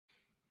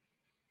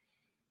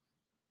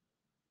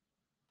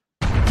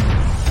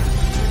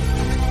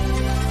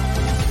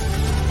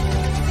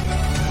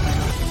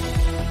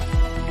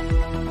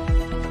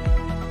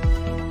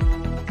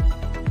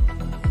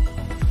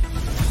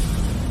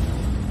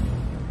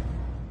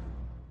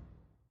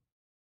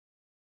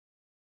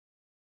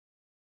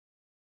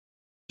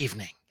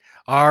Evening.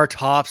 Our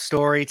top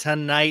story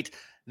tonight,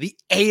 the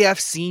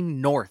AFC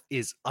North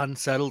is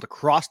unsettled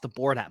across the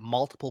board at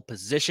multiple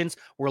positions.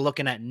 We're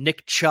looking at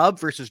Nick Chubb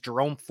versus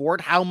Jerome Ford.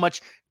 How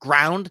much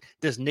ground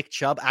does Nick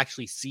Chubb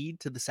actually cede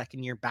to the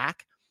second year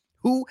back?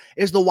 Who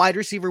is the wide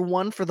receiver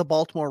one for the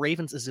Baltimore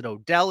Ravens? Is it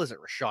Odell? Is it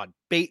Rashad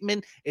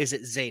Bateman? Is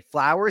it Zay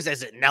Flowers?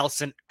 Is it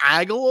Nelson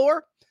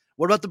Aguilar?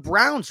 What about the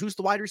Browns? Who's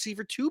the wide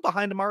receiver two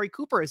behind Amari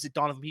Cooper? Is it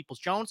Donovan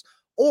Peoples-Jones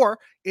or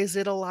is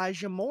it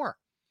Elijah Moore?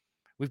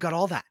 We've got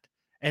all that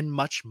and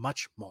much,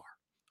 much more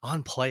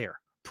on Player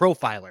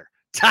Profiler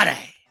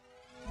today.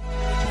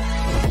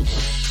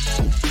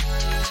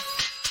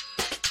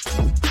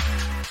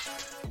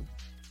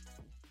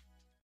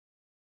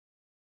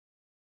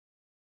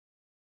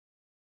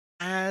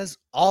 As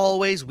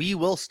always, we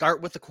will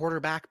start with the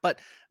quarterback, but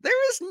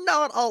there is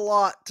not a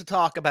lot to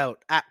talk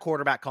about at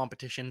quarterback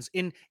competitions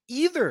in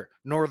either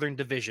Northern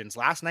divisions.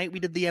 Last night we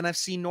did the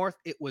NFC North.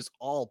 It was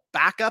all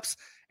backups,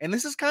 and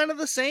this is kind of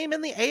the same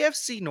in the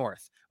AFC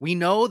North. We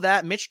know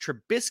that Mitch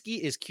Trubisky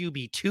is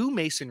QB2,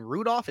 Mason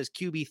Rudolph is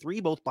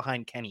QB3, both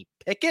behind Kenny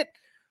Pickett.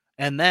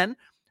 And then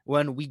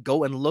when we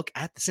go and look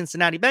at the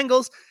Cincinnati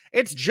Bengals,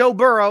 it's Joe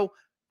Burrow,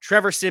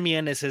 Trevor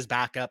Siemian is his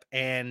backup,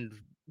 and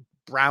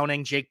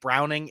Jake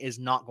Browning is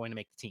not going to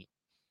make the team.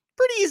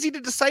 Pretty easy to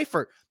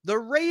decipher. The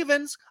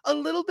Ravens, a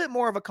little bit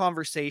more of a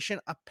conversation.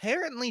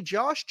 Apparently,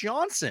 Josh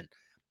Johnson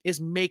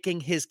is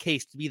making his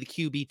case to be the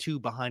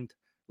QB2 behind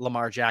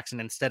Lamar Jackson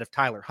instead of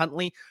Tyler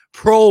Huntley.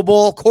 Pro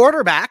Bowl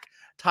quarterback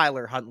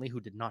Tyler Huntley, who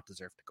did not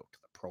deserve to go to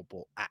the Pro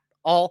Bowl at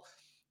all.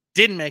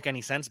 Didn't make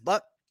any sense,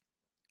 but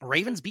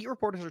Ravens beat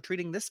reporters are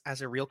treating this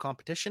as a real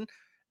competition.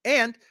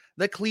 And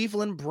the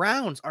Cleveland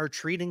Browns are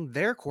treating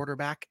their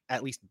quarterback,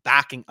 at least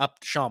backing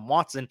up Deshaun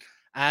Watson,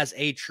 as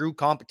a true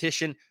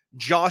competition.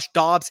 Josh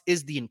Dobbs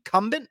is the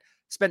incumbent,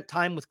 spent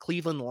time with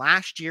Cleveland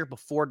last year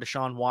before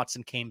Deshaun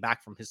Watson came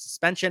back from his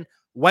suspension,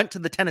 went to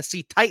the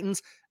Tennessee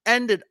Titans,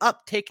 ended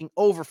up taking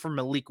over from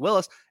Malik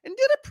Willis, and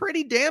did a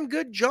pretty damn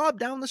good job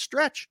down the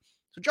stretch.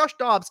 So Josh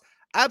Dobbs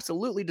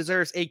absolutely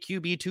deserves a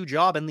QB2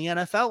 job in the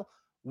NFL.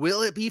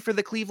 Will it be for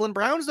the Cleveland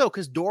Browns, though?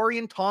 Because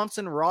Dorian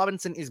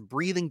Thompson-Robinson is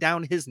breathing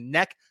down his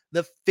neck,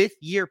 the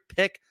fifth-year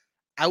pick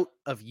out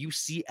of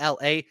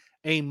UCLA,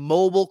 a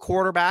mobile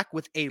quarterback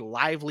with a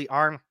lively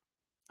arm.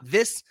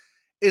 This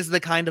is the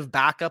kind of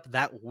backup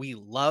that we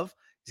love.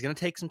 He's going to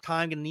take some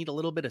time, going to need a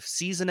little bit of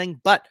seasoning,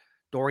 but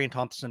Dorian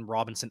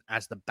Thompson-Robinson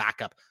as the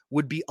backup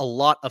would be a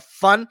lot of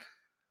fun.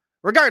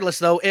 Regardless,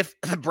 though, if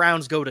the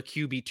Browns go to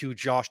QB2,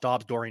 Josh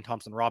Dobbs, Dorian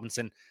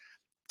Thompson-Robinson,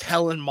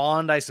 Kellen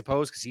Mond, I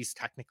suppose, because he's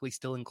technically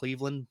still in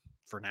Cleveland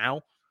for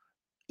now.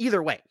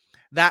 Either way,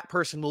 that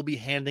person will be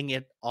handing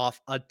it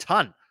off a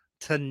ton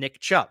to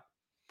Nick Chubb.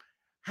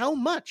 How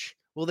much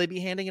will they be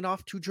handing it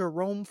off to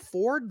Jerome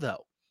Ford,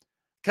 though?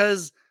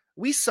 Because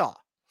we saw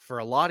for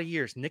a lot of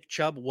years, Nick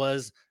Chubb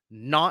was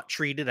not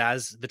treated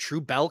as the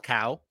true bell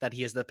cow that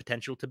he has the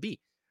potential to be.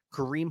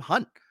 Kareem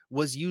Hunt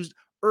was used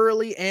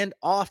early and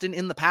often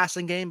in the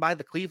passing game by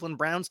the Cleveland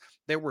Browns.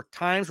 There were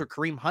times where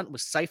Kareem Hunt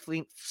was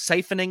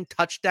siphoning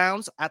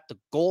touchdowns at the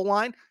goal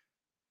line.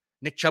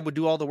 Nick Chubb would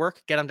do all the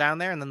work, get him down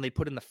there, and then they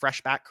put in the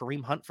fresh back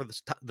Kareem Hunt for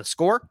the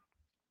score.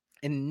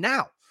 And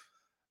now,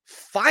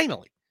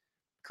 finally,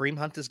 Kareem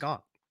Hunt is gone.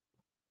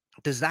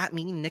 Does that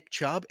mean Nick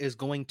Chubb is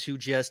going to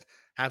just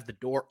have the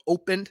door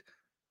opened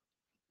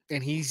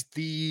and he's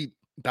the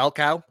bell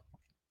cow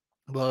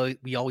well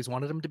we always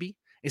wanted him to be?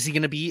 Is he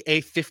going to be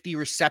a 50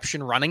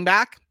 reception running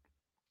back?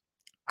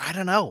 I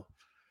don't know.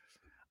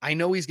 I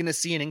know he's going to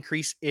see an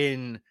increase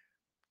in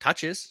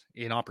touches,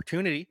 in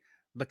opportunity,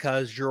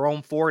 because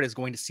Jerome Ford is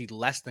going to see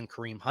less than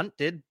Kareem Hunt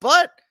did,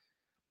 but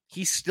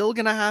he's still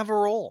going to have a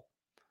role.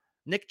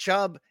 Nick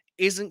Chubb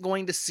isn't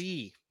going to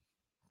see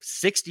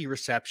 60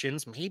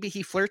 receptions. Maybe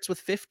he flirts with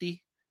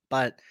 50,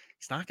 but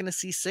he's not going to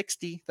see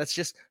 60. That's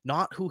just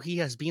not who he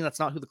has been. That's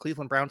not who the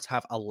Cleveland Browns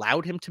have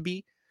allowed him to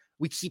be.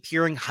 We keep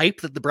hearing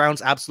hype that the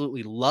Browns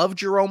absolutely love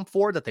Jerome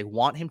Ford, that they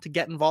want him to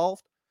get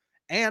involved.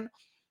 And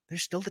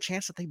there's still the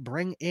chance that they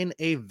bring in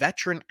a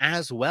veteran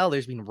as well.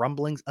 There's been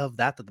rumblings of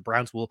that the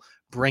Browns will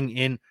bring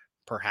in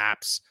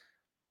perhaps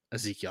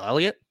Ezekiel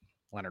Elliott,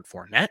 Leonard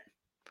Fournette.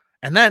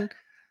 And then,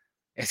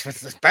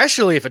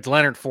 especially if it's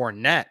Leonard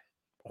Fournette,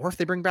 or if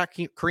they bring back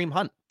Kareem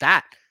Hunt,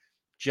 that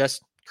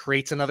just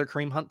creates another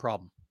Kareem Hunt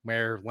problem,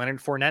 where Leonard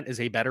Fournette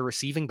is a better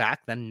receiving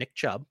back than Nick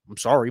Chubb. I'm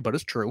sorry, but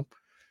it's true.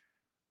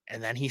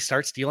 And then he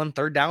starts stealing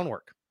third down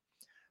work.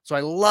 So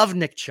I love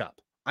Nick Chubb.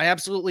 I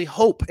absolutely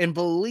hope and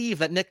believe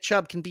that Nick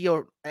Chubb can be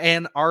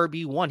an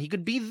RB1. He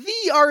could be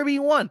the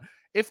RB1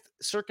 if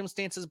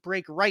circumstances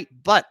break right.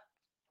 But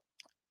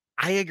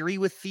I agree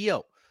with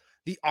Theo.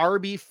 The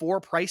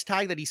RB4 price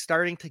tag that he's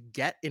starting to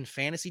get in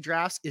fantasy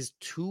drafts is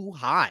too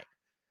high.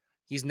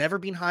 He's never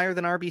been higher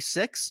than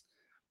RB6.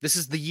 This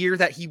is the year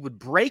that he would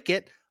break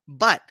it,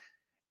 but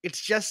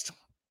it's just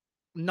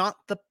not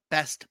the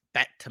best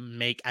bet to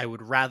make. I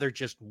would rather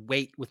just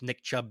wait with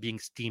Nick Chubb being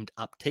steamed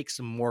up, take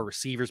some more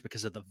receivers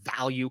because of the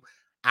value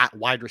at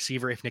wide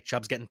receiver if Nick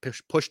Chubb's getting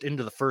pushed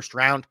into the first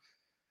round.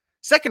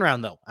 Second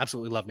round, though,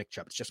 absolutely love Nick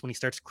Chubb. It's just when he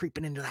starts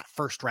creeping into that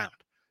first round,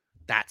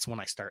 that's when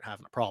I start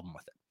having a problem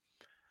with it.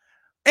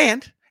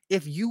 And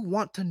if you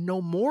want to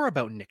know more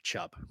about Nick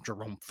Chubb,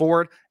 Jerome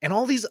Ford, and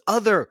all these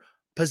other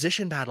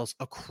position battles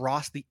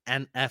across the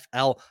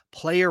NFL,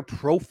 Player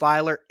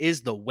Profiler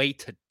is the way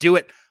to do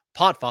it.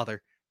 Podfather,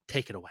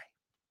 take it away.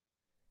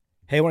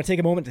 Hey, I want to take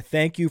a moment to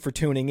thank you for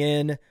tuning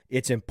in.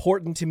 It's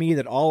important to me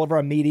that all of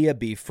our media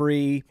be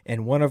free,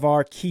 and one of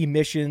our key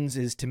missions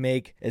is to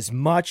make as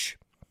much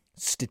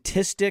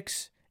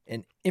statistics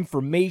and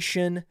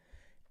information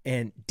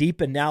and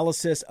deep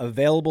analysis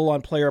available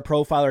on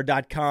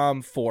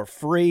playerprofiler.com for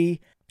free.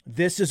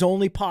 This is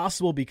only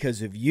possible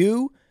because of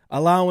you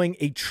allowing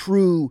a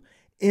true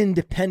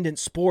independent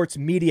sports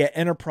media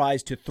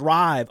enterprise to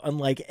thrive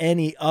unlike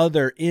any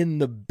other in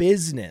the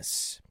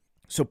business.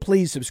 So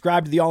please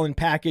subscribe to the All In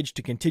package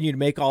to continue to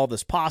make all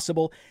this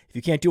possible. If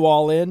you can't do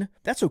All In,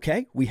 that's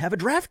okay. We have a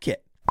draft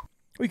kit.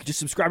 Or you can just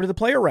subscribe to the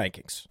player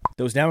rankings.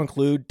 Those now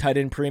include tight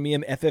end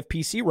premium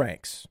FFPC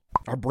ranks.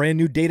 Our brand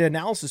new data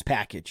analysis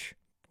package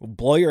will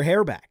blow your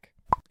hair back.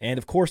 And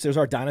of course, there's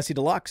our Dynasty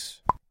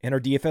Deluxe and our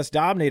DFS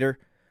Dominator.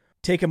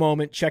 Take a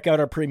moment, check out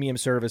our premium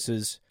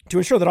services to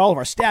ensure that all of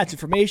our stats,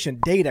 information,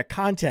 data,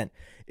 content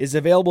is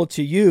available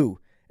to you,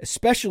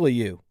 especially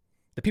you,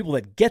 the people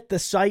that get the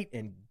site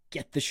and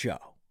get the show.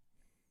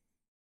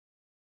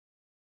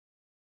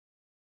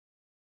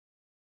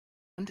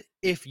 And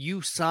if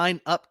you sign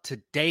up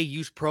today,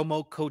 use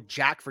promo code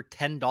Jack for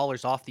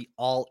 $10 off the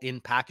all-in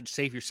package.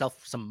 Save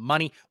yourself some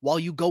money while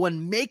you go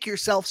and make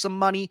yourself some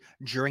money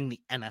during the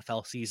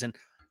NFL season.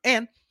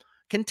 And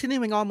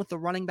continuing on with the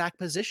running back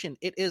position,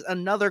 it is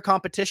another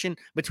competition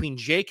between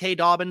J.K.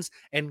 Dobbins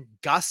and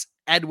Gus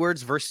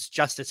Edwards versus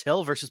Justice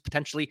Hill versus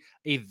potentially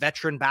a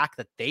veteran back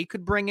that they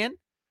could bring in.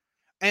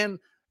 And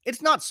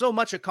it's not so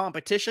much a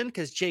competition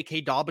because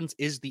J.K. Dobbins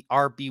is the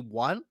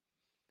RB1,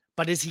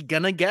 but is he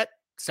going to get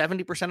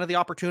 70% of the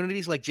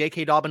opportunities like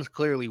J.K. Dobbins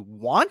clearly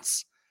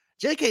wants?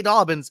 J.K.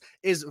 Dobbins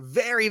is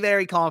very,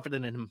 very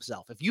confident in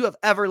himself. If you have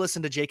ever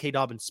listened to J.K.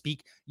 Dobbins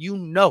speak, you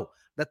know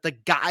that the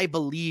guy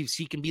believes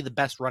he can be the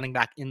best running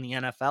back in the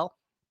NFL.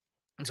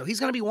 And so he's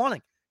going to be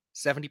wanting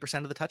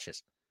 70% of the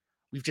touches.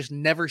 We've just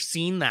never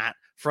seen that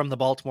from the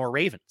Baltimore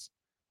Ravens,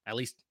 at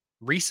least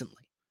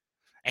recently.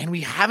 And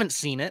we haven't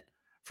seen it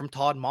from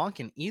Todd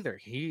Monken either.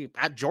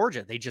 At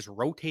Georgia, they just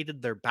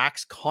rotated their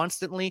backs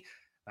constantly.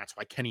 That's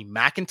why Kenny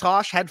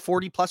McIntosh had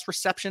 40 plus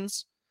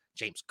receptions.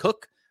 James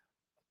Cook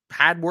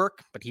had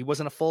work, but he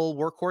wasn't a full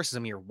workhorse.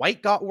 Zamir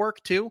White got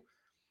work too.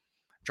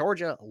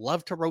 Georgia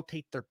loved to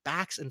rotate their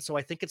backs, and so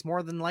I think it's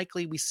more than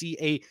likely we see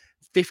a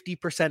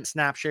 50%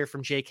 snap share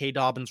from J.K.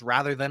 Dobbins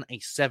rather than a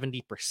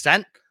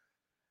 70%,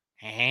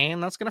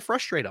 and that's going to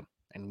frustrate him.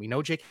 And we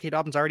know J.K.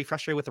 Dobbins already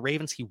frustrated with the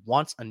Ravens. He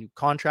wants a new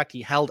contract.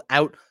 He held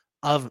out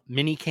of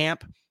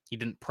minicamp. He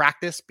didn't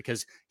practice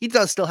because he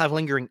does still have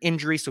lingering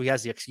injuries, so he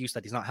has the excuse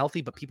that he's not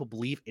healthy, but people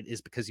believe it is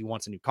because he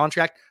wants a new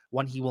contract,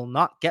 one he will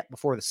not get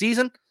before the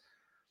season.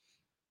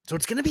 So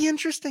it's going to be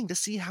interesting to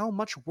see how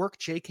much work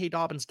J.K.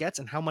 Dobbins gets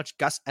and how much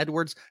Gus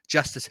Edwards,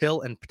 Justice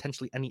Hill, and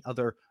potentially any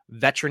other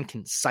veteran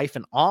can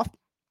siphon off.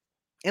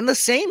 And the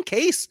same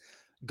case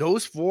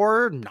goes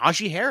for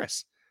Najee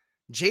Harris.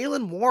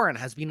 Jaylen Warren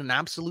has been an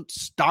absolute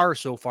star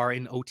so far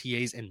in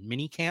OTAs and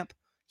minicamp.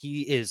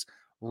 He is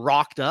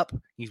rocked up.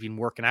 He's been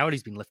working out.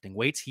 He's been lifting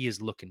weights. He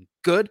is looking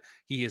good.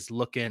 He is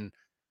looking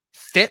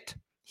fit.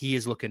 He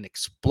is looking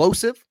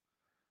explosive.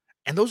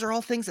 And those are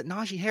all things that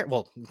Najee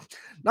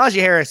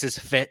Harris is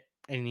fit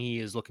and he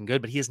is looking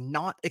good, but he is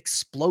not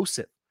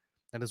explosive.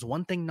 That is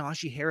one thing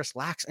Najee Harris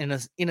lacks in a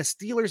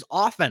Steelers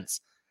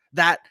offense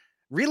that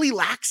really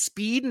lacks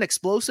speed and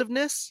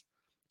explosiveness.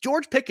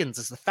 George Pickens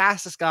is the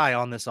fastest guy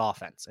on this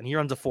offense, and he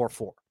runs a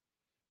 4.4.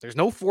 There's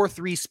no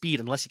 4.3 speed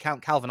unless you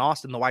count Calvin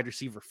Austin, the wide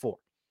receiver 4.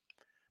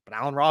 But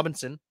Allen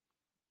Robinson,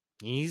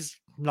 he's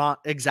not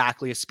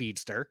exactly a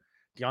speedster.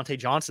 Deontay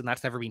Johnson,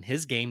 that's never been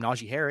his game.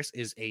 Najee Harris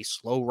is a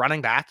slow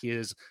running back. He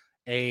is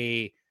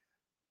a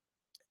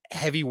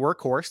heavy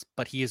workhorse,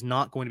 but he is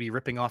not going to be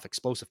ripping off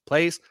explosive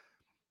plays.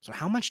 So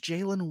how much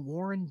Jaylen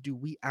Warren do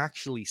we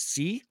actually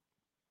see?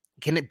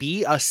 Can it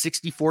be a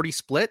 60-40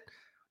 split?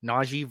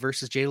 Najee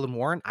versus Jaylen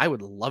Warren? I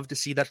would love to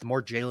see that. The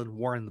more Jaylen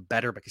Warren, the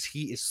better, because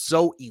he is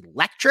so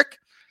electric.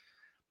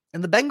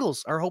 And the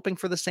Bengals are hoping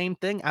for the same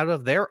thing out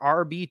of their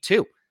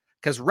RB2.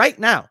 Because right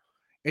now,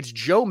 it's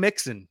Joe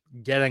Mixon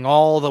getting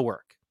all the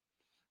work.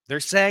 They're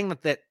saying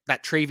that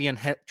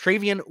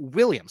Travion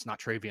Williams, not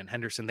Travion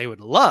Henderson, they would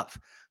love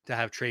to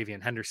have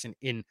Travion Henderson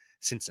in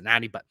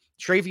Cincinnati, but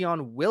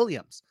Travion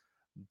Williams,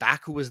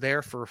 back who was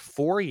there for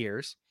 4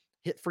 years,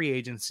 hit free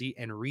agency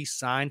and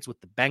re-signs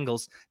with the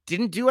Bengals.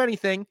 Didn't do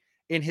anything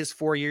in his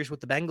 4 years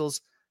with the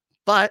Bengals,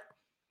 but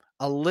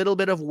a little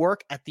bit of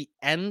work at the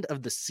end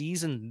of the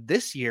season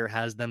this year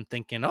has them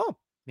thinking, oh,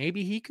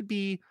 maybe he could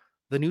be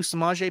the new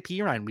Samaje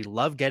Perine. We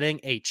love getting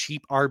a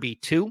cheap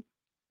RB2.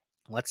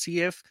 Let's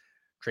see if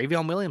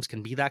Travion Williams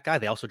can be that guy.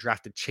 They also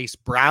drafted Chase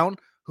Brown,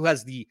 who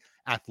has the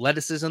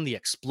athleticism, the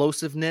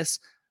explosiveness,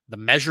 the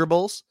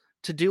measurables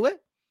to do it.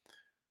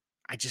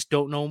 I just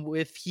don't know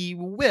if he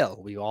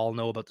will. We all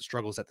know about the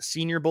struggles at the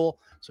Senior Bowl.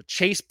 So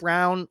Chase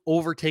Brown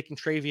overtaking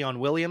Travion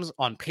Williams,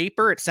 on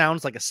paper, it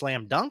sounds like a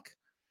slam dunk.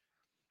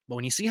 But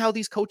when you see how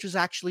these coaches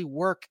actually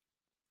work,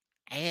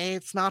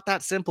 it's not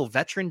that simple.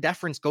 Veteran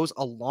deference goes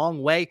a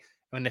long way.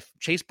 And if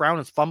Chase Brown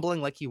is fumbling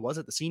like he was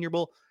at the Senior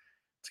Bowl,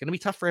 it's going to be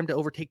tough for him to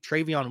overtake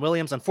Travion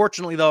Williams.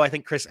 Unfortunately, though, I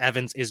think Chris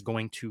Evans is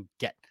going to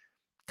get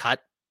cut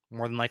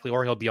more than likely,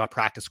 or he'll be a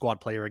practice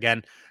squad player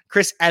again.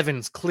 Chris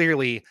Evans,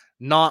 clearly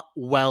not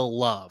well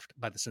loved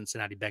by the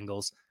Cincinnati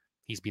Bengals.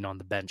 He's been on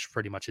the bench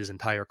pretty much his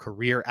entire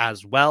career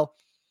as well.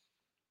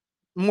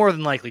 More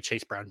than likely,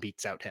 Chase Brown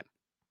beats out him.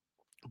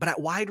 But at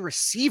wide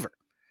receiver,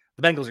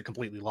 the Bengals are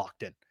completely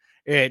locked in.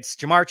 It's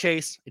Jamar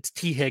Chase, it's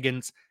T.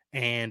 Higgins,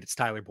 and it's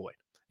Tyler Boyd.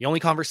 The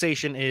only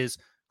conversation is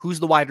who's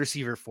the wide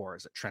receiver for?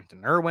 Is it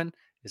Trenton Irwin?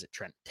 Is it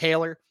Trent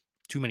Taylor?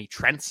 Too many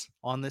Trents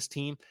on this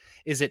team.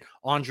 Is it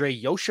Andre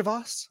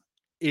Yoshivas?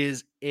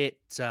 Is it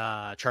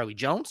Charlie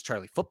Jones,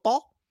 Charlie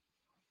Football?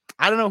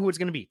 I don't know who it's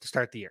going to be to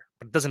start the year,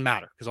 but it doesn't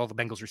matter because all the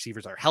Bengals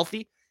receivers are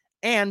healthy.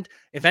 And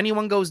if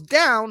anyone goes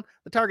down,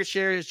 the target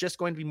share is just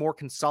going to be more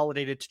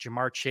consolidated to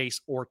Jamar Chase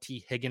or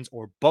T. Higgins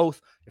or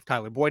both if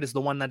Tyler Boyd is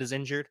the one that is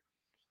injured.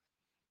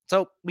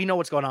 So we know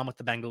what's going on with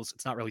the Bengals.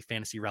 It's not really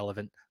fantasy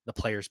relevant, the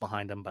players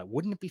behind them, but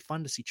wouldn't it be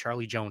fun to see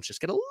Charlie Jones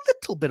just get a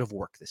little bit of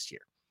work this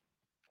year?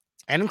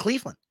 And in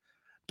Cleveland,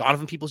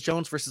 Donovan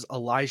Peoples-Jones versus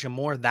Elijah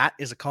Moore. That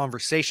is a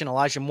conversation.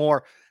 Elijah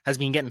Moore has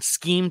been getting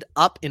schemed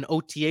up in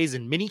OTAs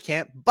and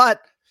minicamp,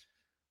 but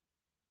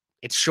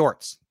it's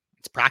shorts.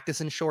 It's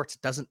practice in shorts.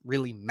 It doesn't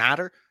really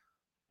matter.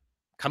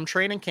 Come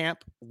training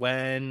camp,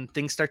 when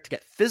things start to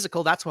get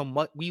physical, that's when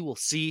we will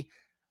see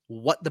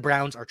what the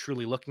Browns are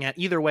truly looking at.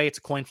 Either way, it's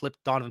a coin flip,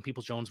 Donovan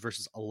Peoples-Jones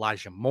versus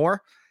Elijah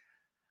Moore.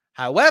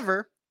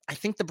 However, I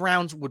think the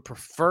Browns would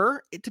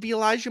prefer it to be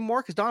Elijah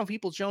Moore because Donovan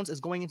Peoples-Jones is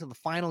going into the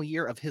final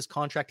year of his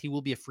contract. He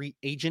will be a free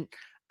agent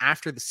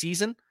after the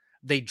season.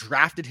 They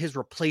drafted his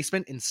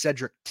replacement in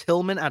Cedric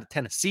Tillman out of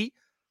Tennessee.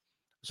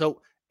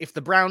 So if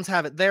the Browns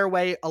have it their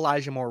way,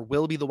 Elijah Moore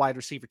will be the wide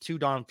receiver 2.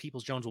 Donovan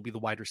Peoples-Jones will be the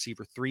wide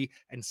receiver 3,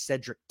 and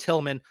Cedric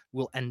Tillman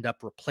will end up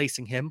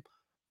replacing him.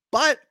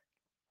 But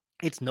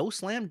it's no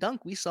slam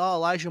dunk. We saw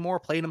Elijah Moore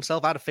playing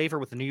himself out of favor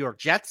with the New York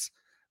Jets.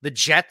 The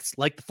Jets,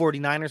 like the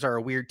 49ers, are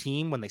a weird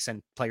team when they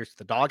send players to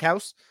the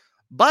doghouse.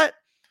 But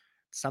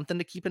something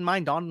to keep in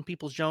mind, Donovan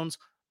Peoples-Jones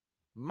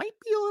might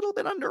be a little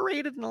bit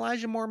underrated, and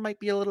Elijah Moore might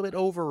be a little bit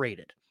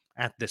overrated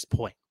at this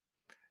point.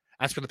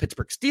 As for the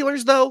Pittsburgh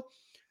Steelers, though,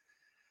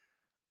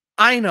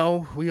 I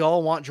know we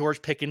all want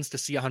George Pickens to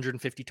see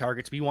 150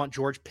 targets. We want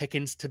George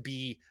Pickens to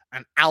be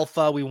an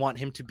alpha. We want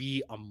him to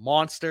be a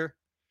monster.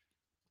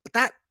 But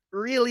that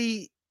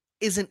really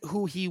isn't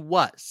who he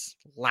was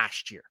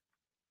last year.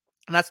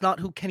 And that's not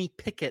who Kenny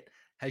Pickett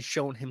has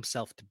shown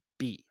himself to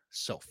be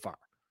so far.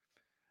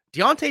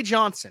 Deontay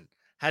Johnson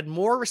had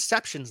more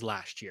receptions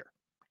last year,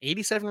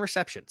 87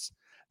 receptions,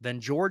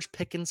 than George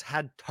Pickens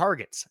had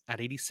targets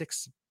at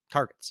 86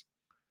 targets.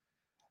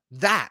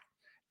 That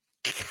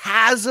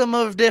chasm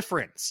of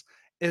difference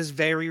is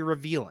very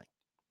revealing.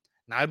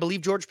 Now, I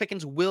believe George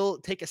Pickens will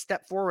take a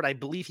step forward. I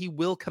believe he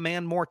will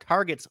command more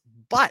targets,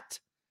 but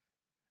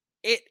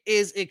it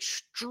is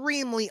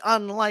extremely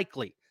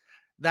unlikely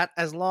that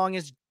as long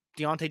as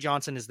Deontay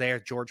Johnson is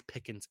there, George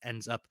Pickens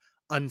ends up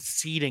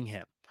unseating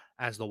him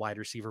as the wide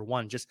receiver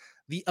 1. Just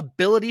the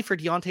ability for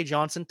Deontay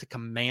Johnson to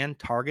command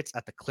targets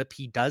at the clip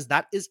he does,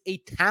 that is a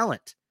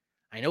talent.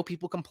 I know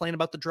people complain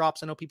about the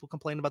drops. I know people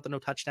complain about the no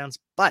touchdowns,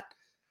 but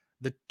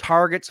the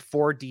targets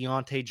for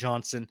Deontay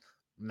Johnson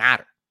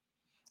matter.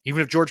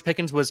 Even if George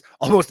Pickens was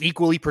almost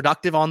equally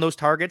productive on those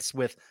targets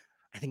with,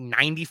 I think,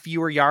 90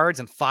 fewer yards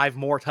and 5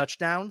 more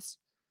touchdowns,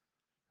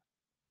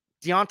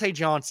 Deontay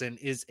Johnson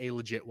is a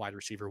legit wide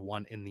receiver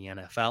 1 in the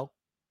NFL.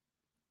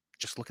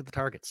 Just look at the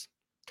targets.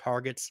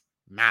 Targets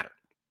matter.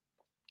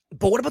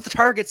 But what about the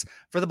targets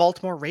for the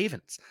Baltimore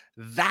Ravens?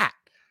 That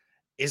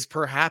is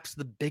perhaps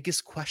the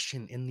biggest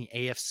question in the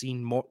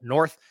AFC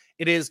North.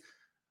 It is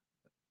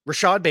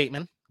Rashad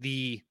Bateman,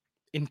 the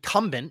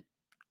incumbent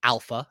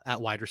alpha at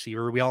wide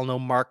receiver. We all know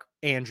Mark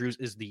Andrews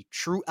is the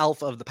true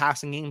alpha of the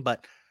passing game,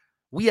 but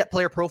we at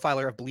Player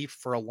Profiler have believed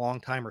for a long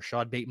time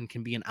Rashad Bateman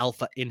can be an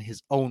alpha in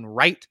his own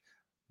right,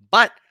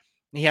 but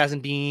he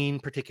hasn't been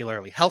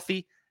particularly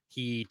healthy.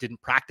 He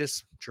didn't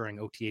practice during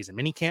OTAs and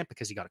minicamp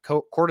because he got a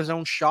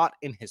cortisone shot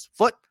in his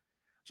foot.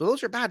 So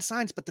those are bad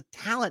signs, but the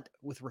talent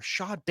with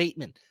Rashad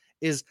Bateman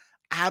is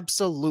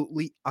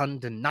absolutely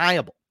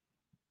undeniable.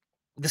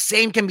 The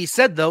same can be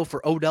said, though,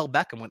 for Odell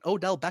Beckham. When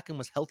Odell Beckham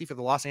was healthy for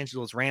the Los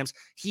Angeles Rams,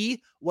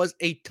 he was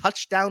a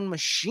touchdown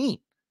machine.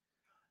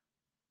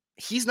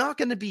 He's not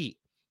going to be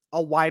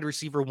a wide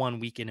receiver 1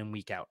 week in and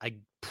week out. I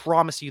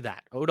promise you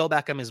that. Odell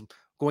Beckham is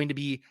going to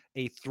be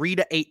a 3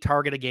 to 8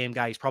 target a game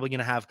guy. He's probably going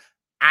to have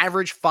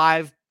average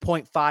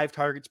 5.5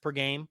 targets per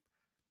game.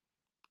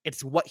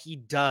 It's what he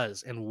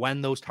does. And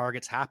when those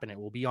targets happen, it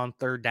will be on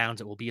third downs.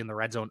 It will be in the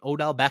red zone.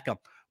 Odell Beckham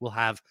will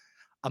have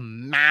a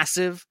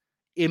massive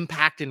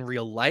impact in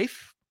real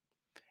life.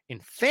 In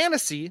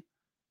fantasy,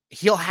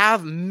 He'll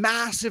have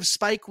massive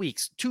spike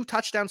weeks, 2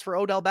 touchdowns for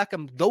Odell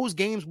Beckham. Those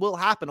games will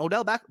happen.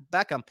 Odell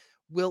Beckham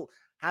will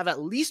have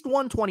at least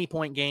one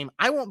 20-point game.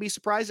 I won't be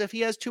surprised if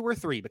he has 2 or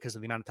 3 because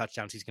of the amount of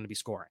touchdowns he's going to be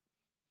scoring.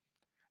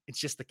 It's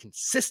just the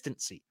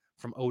consistency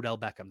from Odell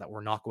Beckham that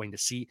we're not going to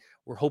see.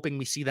 We're hoping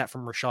we see that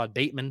from Rashad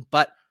Bateman,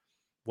 but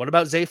what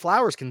about Zay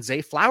Flowers? Can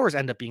Zay Flowers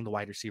end up being the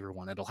wide receiver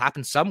 1? It'll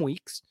happen some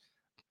weeks,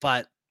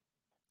 but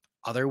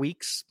other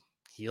weeks,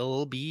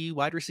 he'll be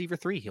wide receiver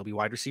 3. He'll be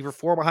wide receiver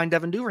 4 behind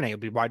Devin Duvernay. He'll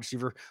be wide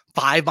receiver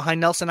 5 behind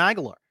Nelson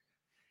Aguilar.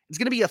 It's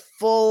going to be a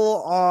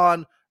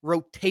full-on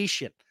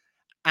rotation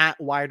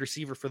at wide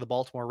receiver for the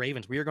Baltimore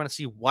Ravens. We are going to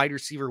see wide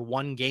receiver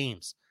 1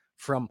 games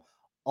from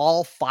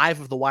all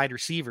 5 of the wide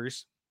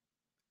receivers.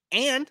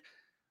 And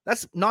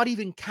that's not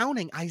even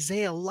counting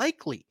Isaiah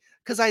Likely,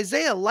 because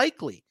Isaiah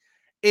Likely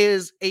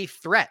is a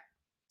threat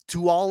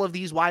to all of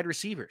these wide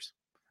receivers.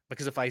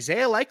 Because if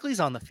Isaiah Likely's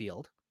on the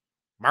field,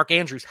 Mark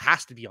Andrews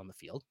has to be on the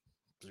field.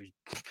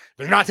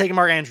 They're not taking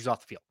Mark Andrews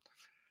off the field.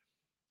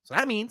 So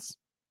that means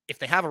if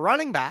they have a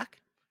running back,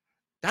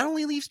 that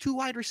only leaves 2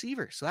 wide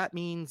receivers. So that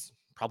means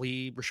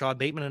probably Rashad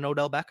Bateman and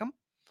Odell Beckham.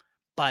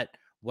 But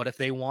what if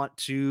they want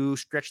to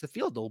stretch the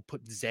field? They'll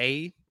put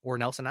Zay or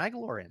Nelson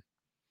Aguilar in.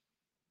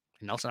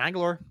 And Nelson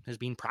Aguilar has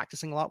been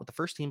practicing a lot with the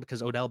first team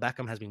because Odell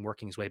Beckham has been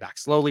working his way back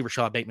slowly.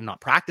 Rashad Bateman not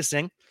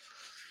practicing.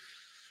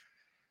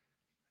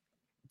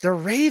 The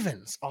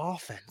Ravens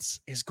offense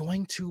is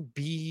going to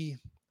be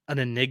an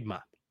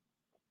enigma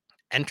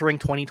entering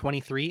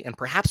 2023 and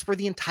perhaps for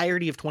the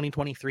entirety of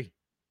 2023.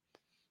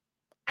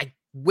 I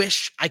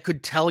wish I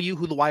could tell you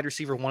who the wide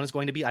receiver 1 is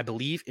going to be. I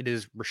believe it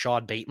is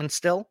Rashad Bateman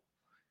still.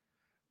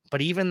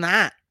 But even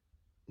that,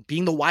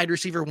 being the wide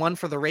receiver 1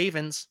 for the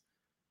Ravens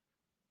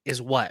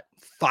is what?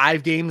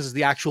 5 games is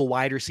the actual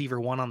wide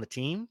receiver 1 on the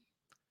team?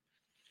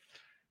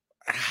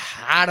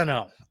 I don't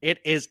know. It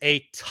is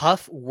a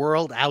tough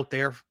world out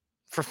there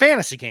for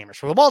fantasy gamers.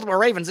 For the Baltimore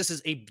Ravens, this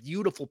is a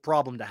beautiful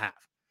problem to have.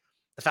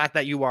 The fact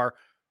that you are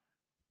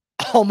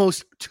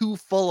almost too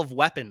full of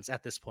weapons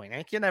at this point.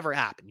 It can never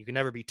happen. You can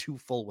never be too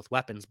full with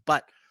weapons.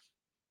 But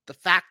the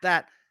fact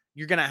that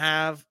you're going to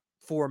have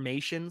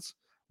formations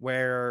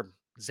where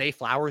Zay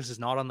Flowers is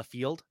not on the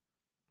field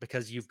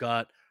because you've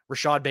got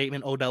Rashad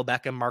Bateman, Odell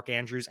Beckham, Mark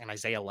Andrews, and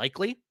Isaiah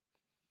Likely,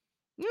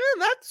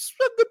 that's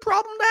a good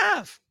problem to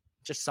have.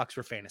 Just sucks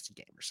for fantasy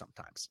gamers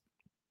sometimes.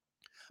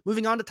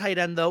 Moving on to tight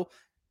end, though,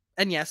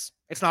 and yes,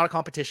 it's not a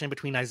competition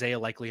between Isaiah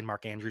Likely and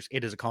Mark Andrews.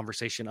 It is a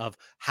conversation of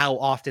how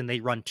often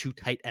they run 2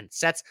 tight end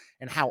sets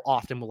and how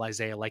often will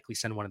Isaiah Likely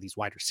send one of these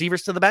wide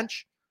receivers to the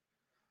bench.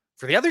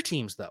 For the other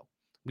teams, though,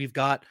 we've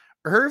got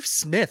Irv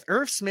Smith.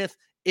 Irv Smith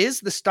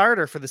is the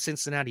starter for the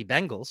Cincinnati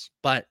Bengals,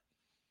 but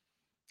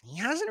he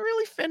hasn't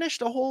really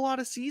finished a whole lot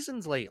of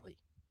seasons lately.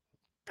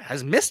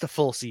 Has missed a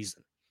full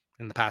season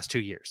in the past 2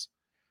 years.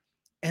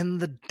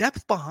 And the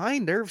depth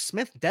behind Irv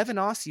Smith, Devin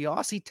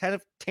Asiasi,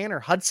 Tanner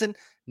Hudson,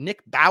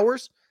 Nick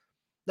Bowers,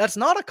 that's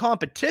not a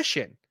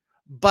competition.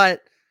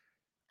 But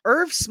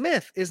Irv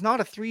Smith is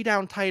not a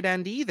 3-down tight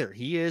end either.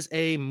 He is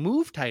a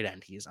move tight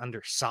end. He is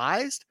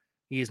undersized.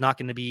 He is not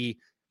going to be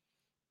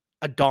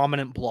a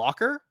dominant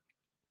blocker.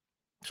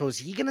 So is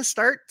he going to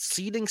start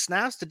ceding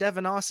snaps to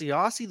Devin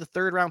Asiasi, the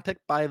 3rd-round pick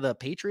by the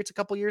Patriots a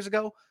couple years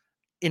ago,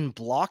 in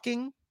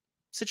blocking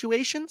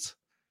situations?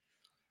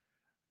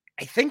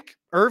 I think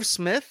Irv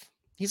Smith,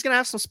 he's going to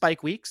have some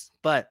spike weeks,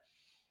 but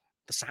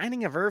the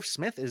signing of Irv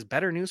Smith is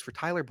better news for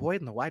Tyler Boyd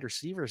and the wide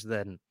receivers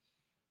than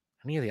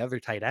any of the other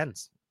tight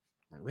ends.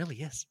 It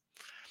really is.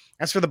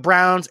 As for the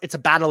Browns, it's a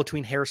battle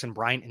between Harrison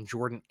Bryant and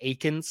Jordan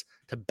Akins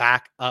to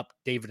back up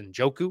David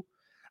Njoku.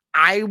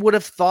 I would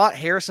have thought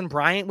Harrison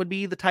Bryant would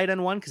be the tight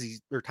end 1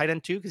 or tight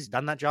end 2 because he's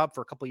done that job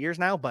for a couple of years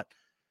now. But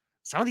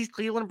some of these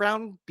Cleveland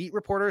Brown beat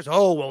reporters,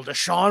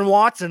 Deshaun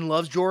Watson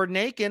loves Jordan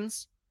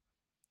Akins.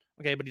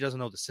 Okay, but he doesn't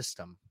know the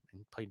system.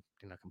 He played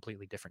in a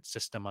completely different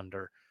system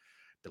under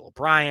Bill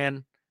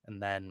O'Brien,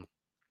 and then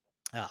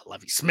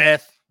Lovie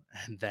Smith,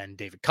 and then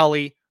David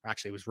Culley.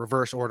 Actually, it was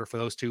reverse order for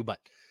those 2. But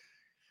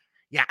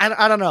yeah,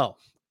 I don't know.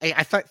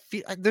 I thought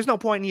there's no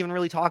point in even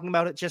really talking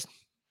about it. Just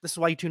this is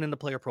why you tune into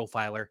Player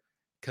Profiler,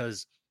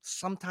 because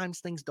sometimes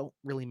things don't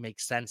really make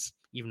sense,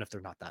 even if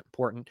they're not that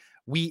important.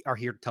 We are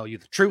here to tell you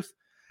the truth,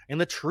 and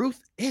the truth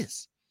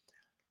is,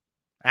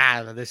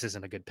 this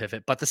isn't a good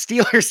pivot, but the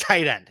Steelers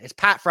tight end, it's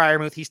Pat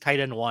Freiermuth. He's tight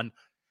end 1.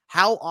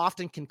 How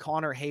often can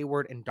Connor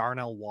Hayward and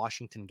Darnell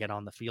Washington get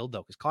on the field,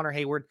 though? Because Connor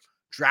Hayward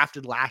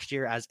drafted last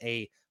year as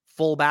a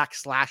fullback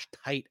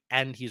 / tight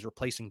end. He's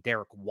replacing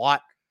Derek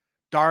Watt.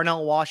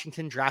 Darnell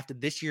Washington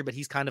drafted this year, but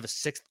he's kind of a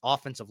 6th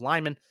offensive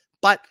lineman.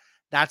 But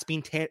that's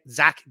been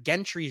Zach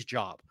Gentry's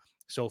job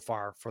so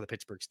far for the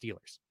Pittsburgh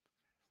Steelers.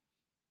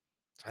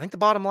 So I think the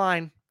bottom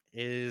line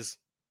is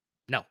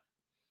no.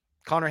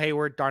 Connor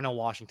Hayward, Darnell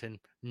Washington,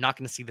 not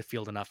going to see the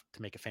field enough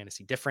to make a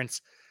fantasy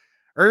difference.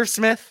 Irv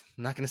Smith,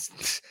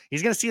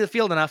 he's going to see the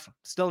field enough,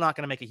 still not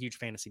going to make a huge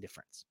fantasy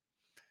difference.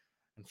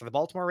 And for the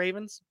Baltimore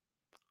Ravens,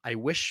 I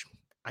wish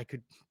I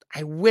could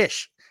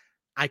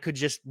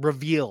just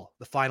reveal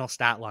the final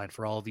stat line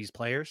for all of these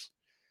players.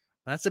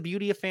 That's the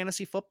beauty of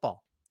fantasy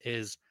football,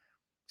 is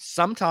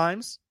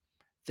Sometimes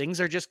things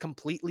are just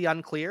completely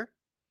unclear.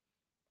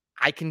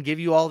 I can give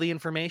you all the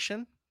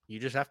information. You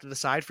just have to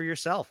decide for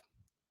yourself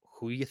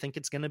who you think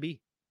it's going to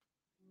be.